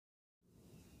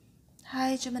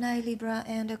Hi Gemini, Libra,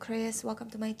 and Aquarius. Welcome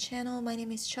to my channel. My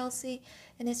name is Chelsea.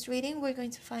 In this reading, we're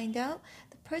going to find out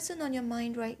the person on your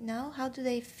mind right now. How do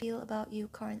they feel about you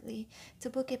currently? To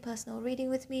book a personal reading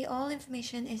with me, all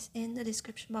information is in the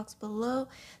description box below.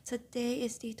 Today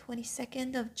is the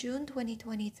 22nd of June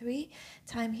 2023.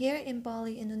 Time here in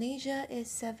Bali, Indonesia is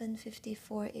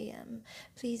 7:54 a.m.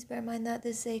 Please bear in mind that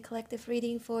this is a collective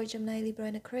reading for Gemini, Libra,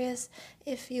 and Aquarius.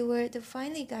 If you were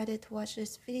divinely guided to watch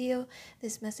this video,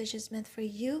 this message is meant for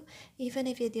you, even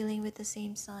if you're dealing with the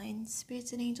same sign.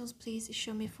 Spirits and angels, please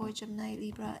show me for Gemini,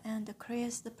 Libra, and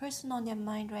Aquarius, the person on their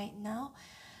mind right now.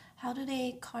 How do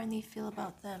they currently feel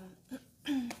about them?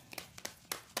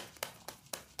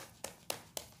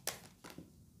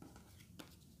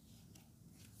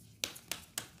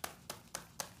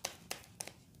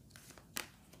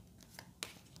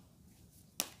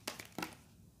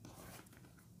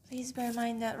 Please bear in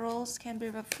mind that roles can be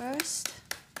reversed.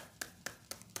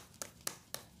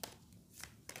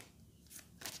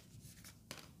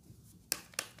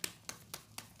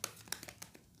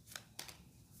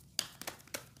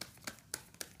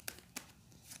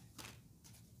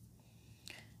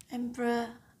 Emperor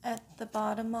at the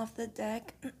bottom of the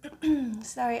deck.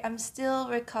 Sorry, I'm still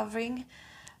recovering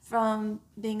from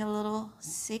being a little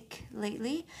sick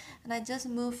lately, and I just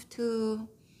moved to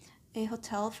a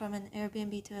hotel from an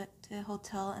Airbnb to a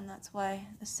hotel, and that's why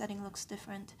the setting looks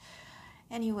different.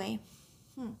 Anyway,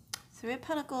 Three of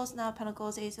Pentacles, now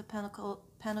Pentacles, Ace of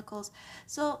Pentacles.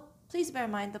 So please bear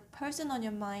in mind, the person on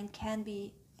your mind can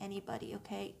be anybody,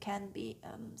 okay? It can be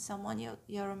someone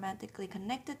you're romantically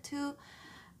connected to.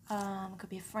 Could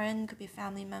be a friend, could be a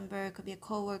family member, could be a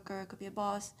co-worker, could be a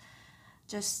boss.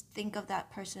 Just think of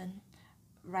that person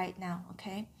right now,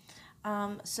 okay?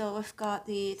 So we've got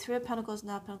the Three of Pentacles,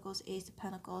 now Pentacles, Ace of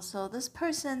Pentacles. So this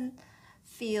person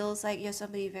feels like you're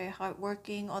somebody very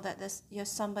hardworking, or that you're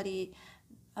somebody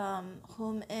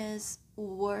whom is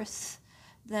worth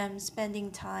them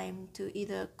spending time to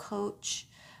either coach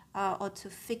or to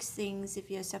fix things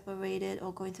if you're separated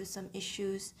or going through some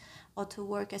issues, or to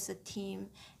work as a team.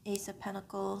 Ace of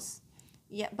Pentacles.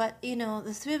 Yeah, but you know,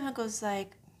 the Three of Pentacles is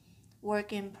like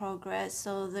work in progress.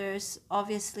 So there's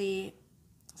obviously,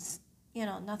 you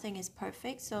know, nothing is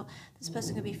perfect. So this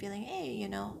person could be feeling, hey, you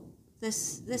know,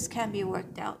 this can be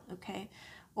worked out, okay?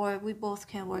 Or we both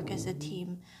can work as a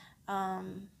team.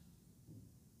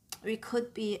 We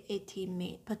could be a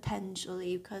teammate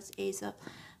potentially, because Ace of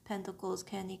Pentacles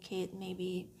can indicate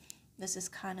maybe this is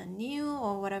kind of new,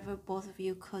 or whatever both of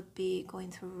you could be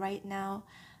going through right now.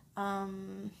 I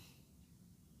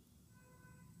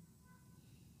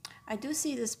do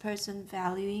see this person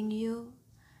valuing you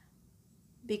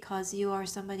because you are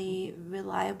somebody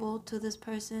reliable to this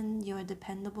person. You are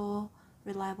dependable,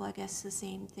 reliable, I guess the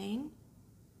same thing.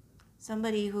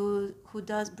 Somebody who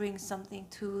does bring something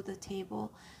to the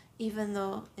table, even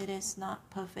though it is not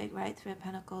perfect, right? Three of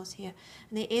Pentacles here.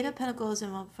 And the Eight of Pentacles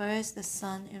in reverse, the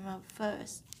Sun in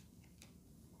reverse.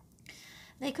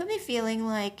 They could be feeling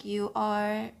like you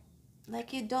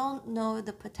don't know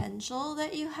the potential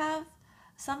that you have.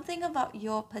 Something about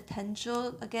your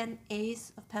potential. Again,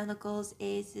 Ace of Pentacles,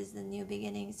 Ace is the new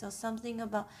beginning. So something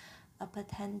about a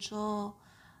potential,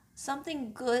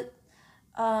 something good,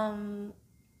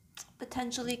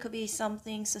 potentially could be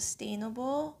something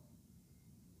sustainable.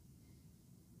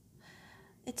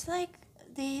 It's like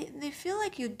they feel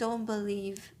like you don't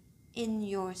believe in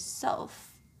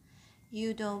yourself.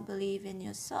 You don't believe in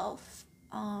yourself.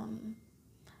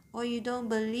 Or you don't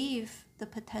believe the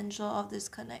potential of this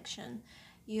connection.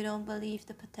 You don't believe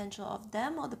the potential of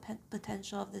them or the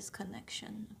potential of this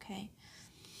connection, okay?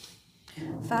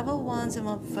 Five of Wands in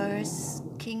reverse,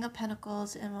 King of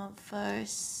Pentacles in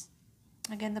reverse.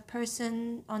 Again, the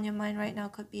person on your mind right now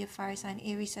could be a fire sign,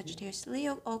 Aries, Sagittarius,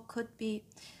 Leo, or could be...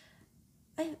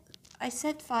 I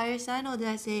said fire sign, or did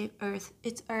I say earth?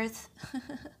 It's earth.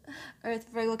 Earth,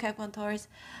 Virgo, Capricorn, Taurus.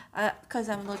 Because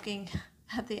I'm looking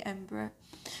at the Emperor.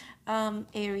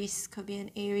 Aries could be an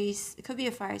Aries. It could be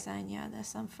a fire sign. Yeah, there's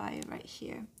some fire right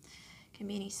here. Can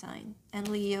be any sign. And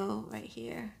Leo right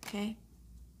here. Okay.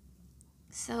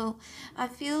 So I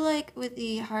feel like with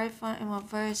the Hierophant in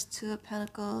reverse, Two of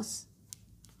Pentacles,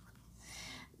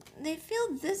 they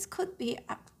feel this could be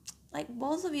like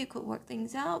both of you could work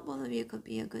things out. Both of you could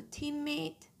be a good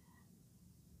teammate.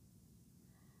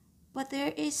 But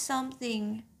there is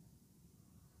something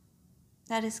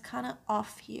that is kind of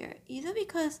off here. Either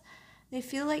because they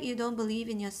feel like you don't believe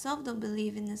in yourself, don't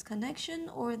believe in this connection,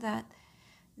 or that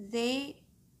they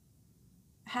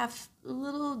have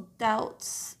little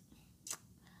doubts.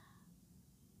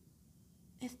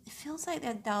 It feels like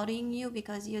they're doubting you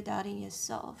because you're doubting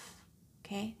yourself.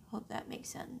 Okay? Hope that makes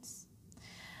sense.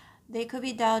 They could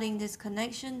be doubting this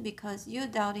connection because you're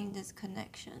doubting this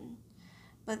connection.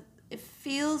 But it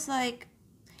feels like,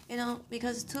 you know,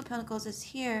 because Two of Pentacles is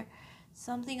here,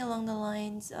 something along the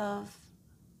lines of,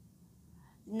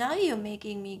 now you're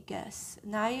making me guess.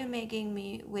 Now you're making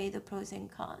me weigh the pros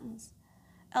and cons.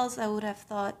 Else I would have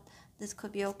thought this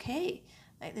could be okay.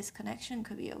 Like this connection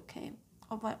could be okay.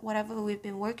 Or whatever we've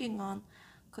been working on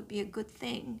could be a good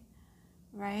thing,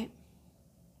 right?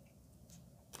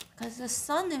 Because the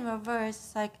Sun in reverse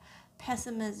is like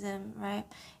pessimism, right?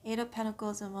 Eight of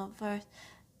Pentacles in reverse,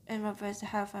 the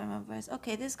Hierophant in reverse.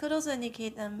 Okay, this could also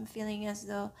indicate them feeling as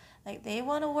though like they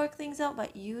want to work things out,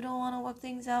 but you don't want to work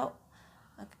things out.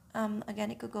 Again,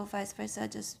 it could go vice versa.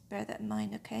 Just bear that in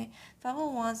mind, okay? Five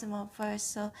of Wands in reverse,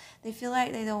 so they feel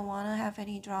like they don't want to have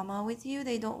any drama with you.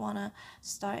 They don't want to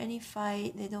start any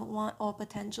fight. They don't want, or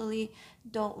potentially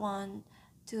don't want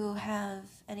to have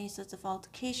any sorts of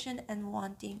altercation, and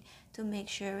wanting to make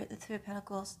sure with the Three of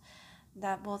Pentacles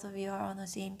that both of you are on the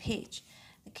same page.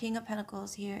 The King of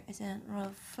Pentacles here is in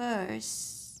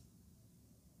reverse.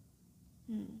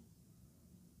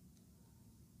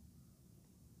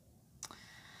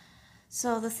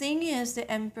 So the thing is,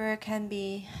 the Emperor can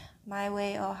be my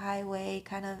way or highway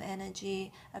kind of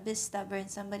energy, a bit stubborn,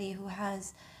 somebody who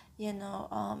has, you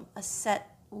know, a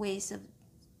set ways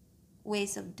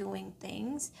of doing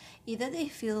things. Either they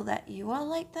feel that you are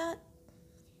like that,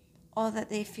 or that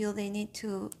they feel they need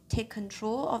to take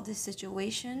control of the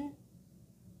situation.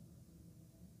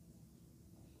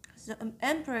 The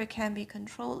Emperor can be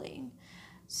controlling.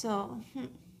 So,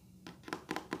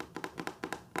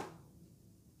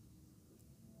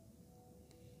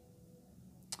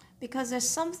 because there's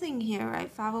something here,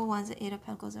 right? Five of Wands and Eight of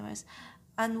Pentacles in reverse.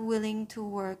 Unwilling to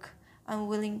work,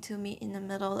 unwilling to meet in the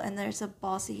middle, and there's a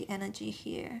bossy energy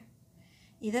here.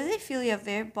 Either they feel you're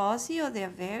very bossy, or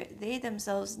they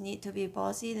themselves need to be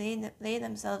bossy. They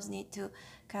themselves need to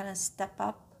kind of step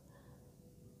up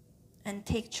and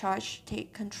take charge,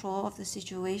 take control of the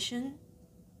situation.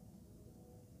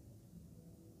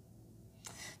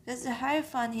 There's a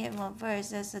Hierophant here in reverse.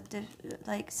 There's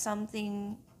like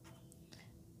something.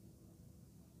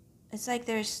 It's like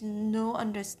there's no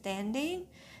understanding.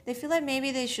 They feel like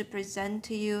maybe they should present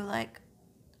to you like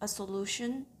a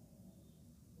solution,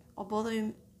 or both of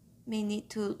you may need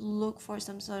to look for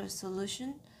some sort of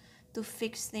solution to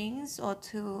fix things, or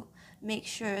to make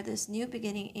sure this new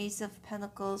beginning, Ace of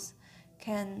Pentacles,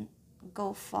 can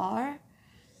go far.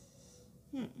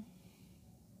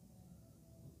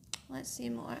 Let's see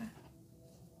more.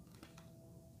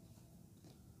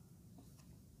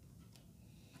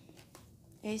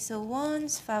 Ace of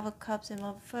Wands, Five of Cups in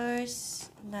reverse,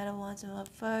 Knight of Wands in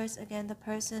reverse. Again, the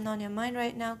person on your mind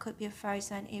right now could be a fire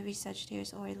sign, Aries,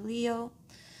 Sagittarius, or Leo.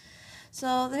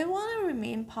 So they want to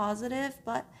remain positive,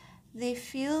 but they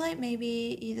feel like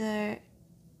maybe either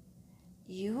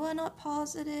you are not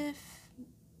positive,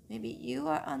 maybe you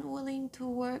are unwilling to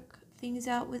work things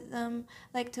out with them,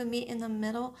 like to meet in the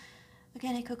middle.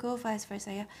 Again, it could go vice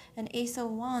versa, yeah. And Ace of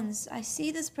Wands, I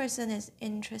see this person is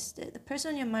interested. The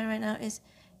person on your mind right now is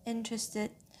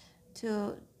interested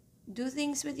to do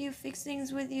things with you, fix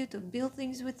things with you, to build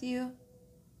things with you.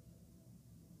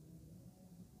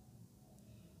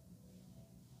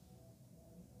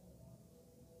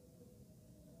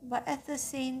 But at the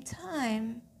same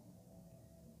time,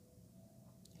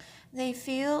 they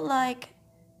feel like,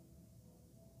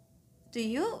 do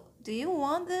you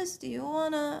want this? Do you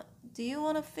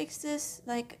wanna fix this?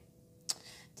 Like,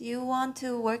 do you want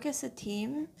to work as a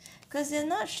team? Because they're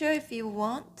not sure if you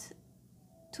want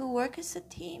to work as a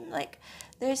team. Like,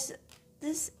 there's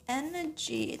this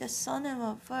energy, the Sun in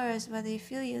reverse, where they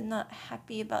feel you're not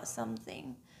happy about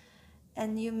something,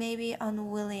 and you may be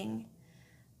unwilling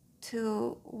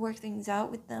to work things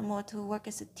out with them, or to work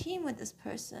as a team with this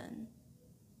person.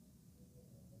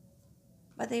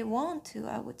 But they want to,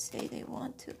 I would say they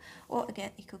want to. Or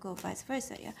again, it could go vice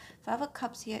versa, yeah. Five of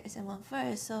Cups here is in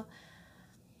reverse, so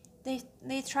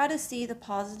they try to see the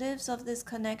positives of this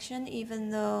connection,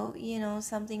 even though, you know,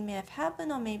 something may have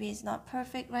happened, or maybe it's not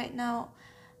perfect right now,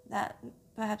 that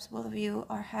perhaps both of you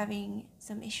are having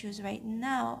some issues right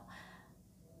now.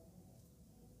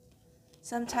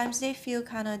 Sometimes they feel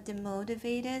kind of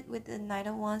demotivated with the Knight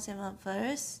of Wands in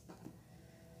reverse.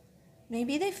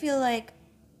 Maybe they feel like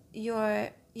your,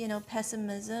 you know,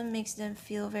 pessimism makes them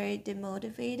feel very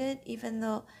demotivated, even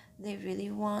though they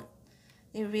really want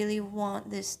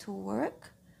this to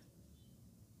work,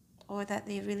 or that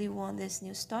they really want this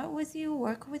new start with you,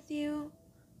 work with you,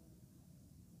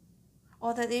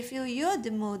 or that they feel you're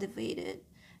demotivated.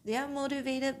 They are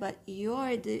motivated, but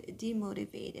you're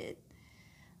demotivated.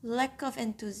 Lack of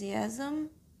enthusiasm,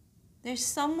 There's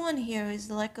someone here who's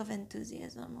lack of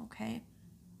enthusiasm, okay?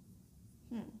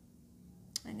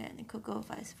 Again, it could go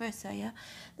vice versa, yeah?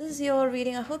 This is your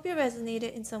reading. I hope you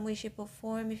resonated in some way, shape, or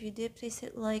form. If you did, please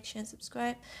hit like, share, and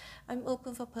subscribe. I'm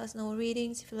open for personal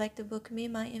readings. If you'd like to book me,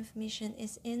 my information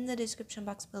is in the description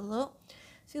box below.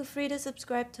 Feel free to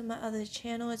subscribe to my other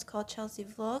channel. It's called Chelsea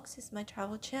Vlogs. It's my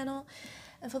travel channel.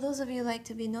 And for those of you who like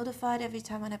to be notified every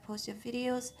time when I post your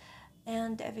videos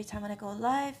and every time when I go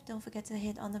live, don't forget to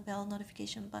hit on the bell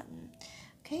notification button.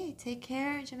 Okay, take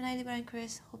care, Gemini, Libra, and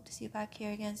Aquarius. Hope to see you back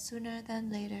here again sooner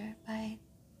than later. Bye.